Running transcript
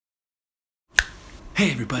Hey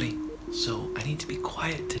everybody! So I need to be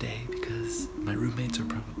quiet today because my roommates are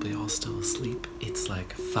probably all still asleep. It's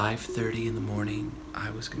like 5:30 in the morning. I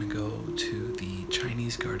was gonna go to the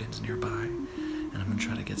Chinese gardens nearby and I'm gonna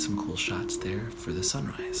try to get some cool shots there for the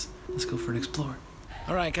sunrise. Let's go for an explore.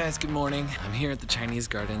 Alright guys, good morning. I'm here at the Chinese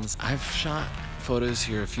gardens. I've shot photos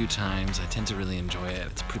here a few times. I tend to really enjoy it.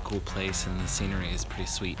 It's a pretty cool place and the scenery is pretty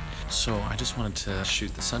sweet. So I just wanted to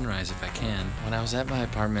shoot the sunrise if I can. When I was at my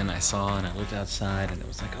apartment, I saw and I looked outside and it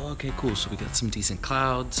was like, oh, okay, cool. So we got some decent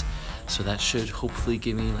clouds. So that should hopefully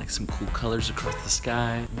give me like some cool colors across the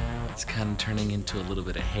sky. Now it's kind of turning into a little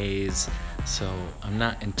bit of haze. So I'm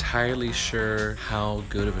not entirely sure how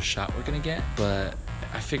good of a shot we're gonna get, but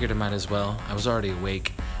I figured I might as well. I was already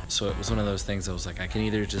awake, so it was one of those things I was like, I can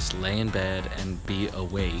either just lay in bed and be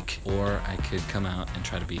awake, or I could come out and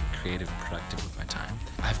try to be creative and productive with my time.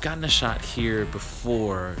 I've gotten a shot here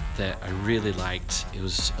before that I really liked. It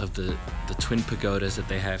was of the twin pagodas that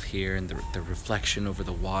they have here and the reflection over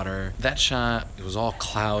the water. That shot, it was all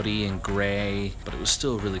cloudy and gray, but it was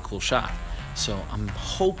still a really cool shot. So I'm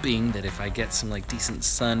hoping that if I get some like decent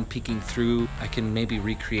sun peeking through, I can maybe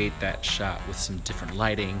recreate that shot with some different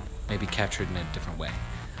lighting, maybe capture it in a different way.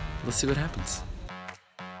 Let's see what happens.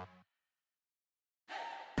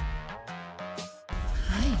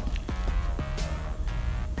 Hi.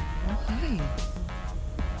 Oh, hi.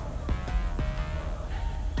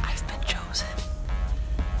 I've been chosen.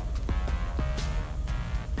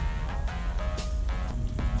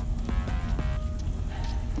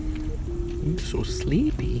 I'm so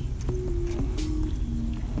sleepy.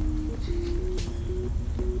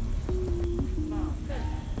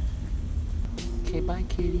 Okay, bye,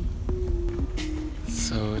 kitty.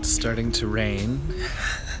 So it's starting to rain.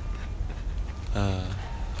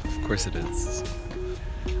 Of course it is.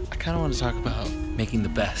 I kind of want to talk about making the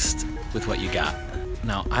best with what you got.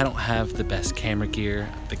 Now, I don't have the best camera gear.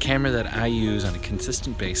 The camera that I use on a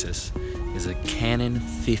consistent basis is a Canon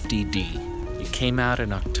 50D. It came out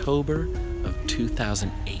in October of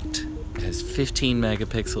 2008. It has 15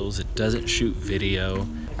 megapixels. It doesn't shoot video.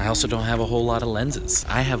 I also don't have a whole lot of lenses.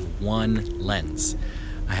 I have one lens.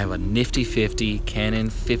 I have a nifty 50 Canon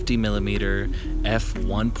 50mm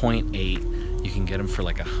f1.8. You can get them for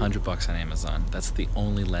like $100 on Amazon. That's the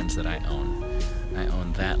only lens that I own. I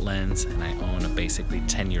own that lens and I own a basically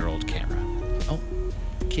 10-year-old camera. Oh,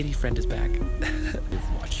 kitty friend is back. I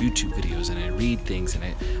watch YouTube videos and I read things and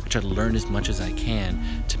I try to learn as much as I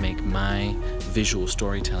can to make my visual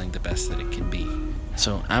storytelling the best that it can be.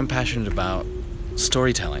 So I'm passionate about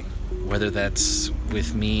storytelling, whether that's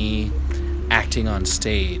with me acting on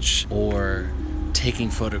stage or taking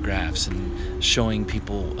photographs and showing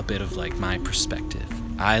people a bit of like my perspective.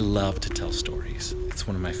 I love to tell stories. It's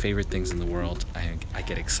one of my favorite things in the world. I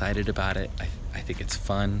get excited about it. I think it's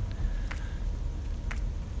fun.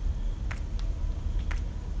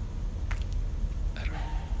 I don't know.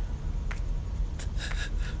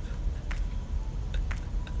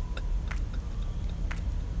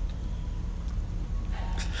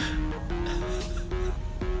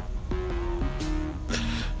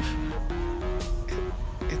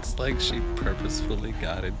 It's like she purposefully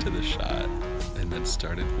got into the shot and then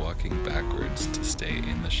started walking backwards to stay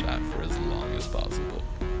in the shot for as long as possible.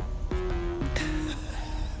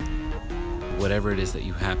 Whatever it is that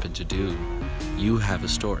you happen to do, you have a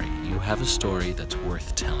story. You have a story that's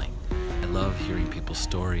worth telling. I love hearing people's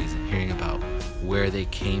stories and hearing about where they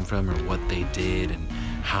came from or what they did and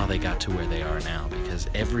how they got to where they are now, because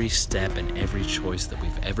every step and every choice that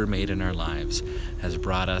we've ever made in our lives has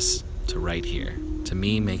brought us to right here, to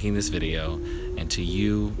me making this video and to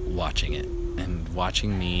you watching it and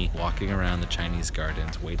watching me walking around the Chinese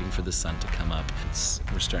gardens waiting for the sun to come up.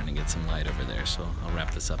 We're starting to get some light over there, so I'll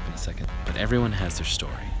wrap this up in a second. But everyone has their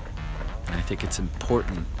story, and I think it's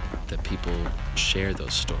important that people share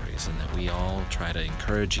those stories and that we all try to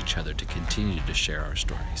encourage each other to continue to share our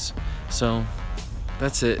stories. So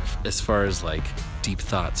that's it as far as like deep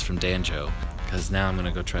thoughts from Danjo, because now I'm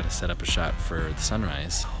gonna go try to set up a shot for the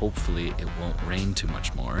sunrise. Hopefully it won't rain too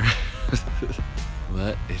much more.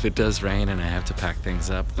 But if it does rain and I have to pack things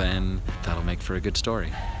up, then that'll make for a good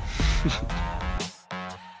story.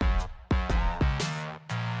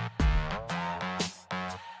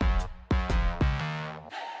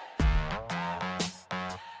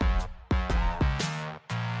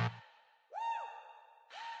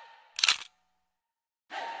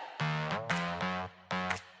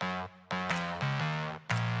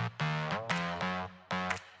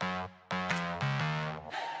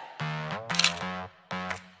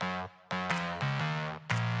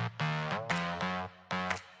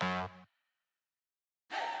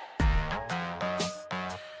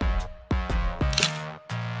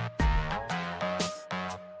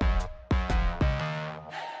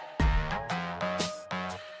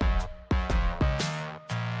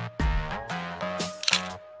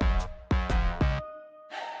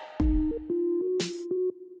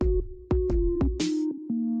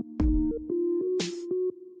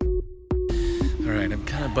 Alright, I'm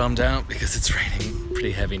kind of bummed out because it's raining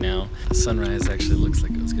pretty heavy now. The sunrise actually looks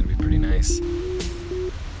like it was going to be pretty nice.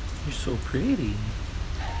 You're so pretty.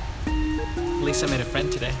 At least I made a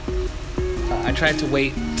friend today. I tried to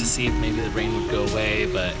wait to see if maybe the rain would go away,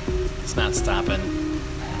 but it's not stopping,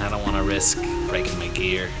 and I don't want to risk breaking my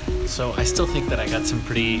gear. So I still think that I got some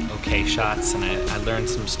pretty okay shots, and I learned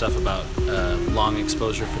some stuff about long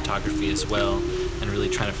exposure photography as well, and really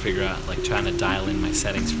trying to figure out, like trying to dial in my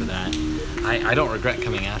settings for that. I don't regret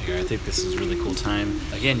coming out here. I think this is a really cool time.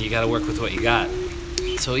 Again, you got to work with what you got.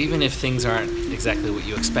 So even if things aren't exactly what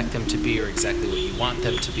you expect them to be or exactly what you want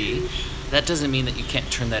them to be, that doesn't mean that you can't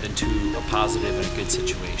turn that into a positive and a good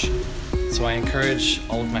situation. So I encourage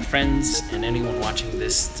all of my friends and anyone watching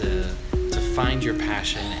this to find your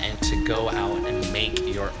passion and to go out and make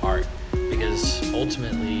your art. Because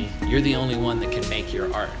ultimately, you're the only one that can make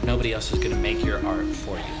your art. Nobody else is going to make your art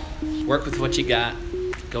for you. Work with what you got.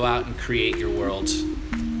 Go out and create your world.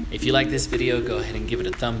 If you like this video, go ahead and give it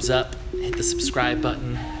a thumbs up. Hit the subscribe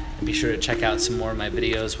button. And be sure to check out some more of my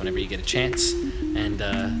videos whenever you get a chance. And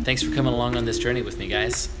thanks for coming along on this journey with me,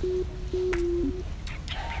 guys.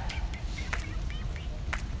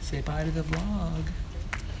 Say bye to the vlog.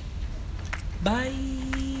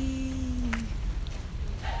 Bye.